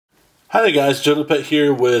Hi there guys, JojoPet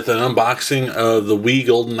here with an unboxing of the Wii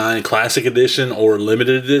GoldenEye Classic Edition or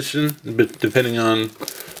Limited Edition, depending on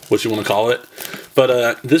what you want to call it.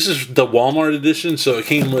 But this is the Walmart edition, so it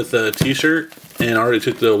came with a t-shirt, and I already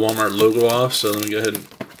took the Walmart logo off, so let me go ahead and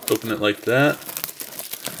open it like that.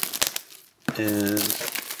 And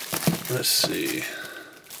let's see,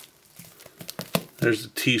 there's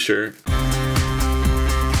the t-shirt.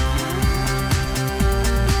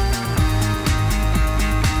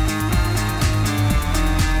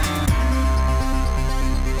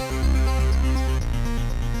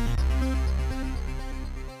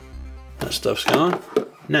 That stuff's gone.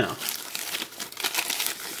 Now,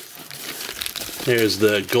 there's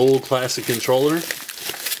the gold classic controller.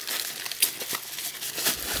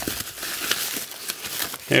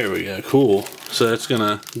 There we go, cool. So that's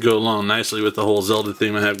gonna go along nicely with the whole Zelda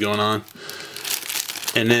theme I have going on.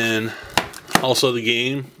 And then also the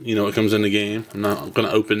game, you know, it comes in the game. I'm not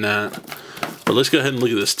gonna open that. But let's go ahead and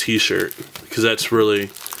look at this t-shirt, because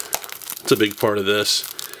it's a big part of this.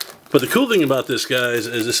 But the cool thing about this, guys,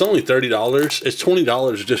 is it's only $30. It's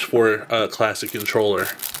 $20 just for a classic controller.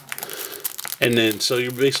 And then, so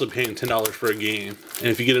you're basically paying $10 for a game. And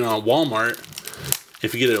if you get it on Walmart,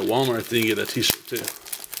 if you get it at Walmart, then you get a t-shirt too.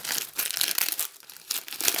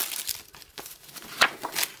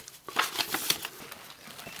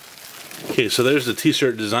 Okay, so there's the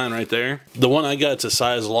t-shirt design right there. The one I got, it's a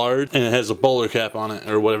size large, and it has a bowler cap on it,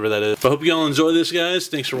 or whatever that is. But I hope y'all enjoy this, guys.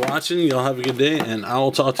 Thanks for watching. Y'all have a good day, and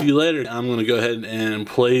I'll talk to you later. I'm going to go ahead and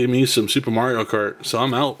play me some Super Mario Kart. So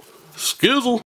I'm out. Skizzle!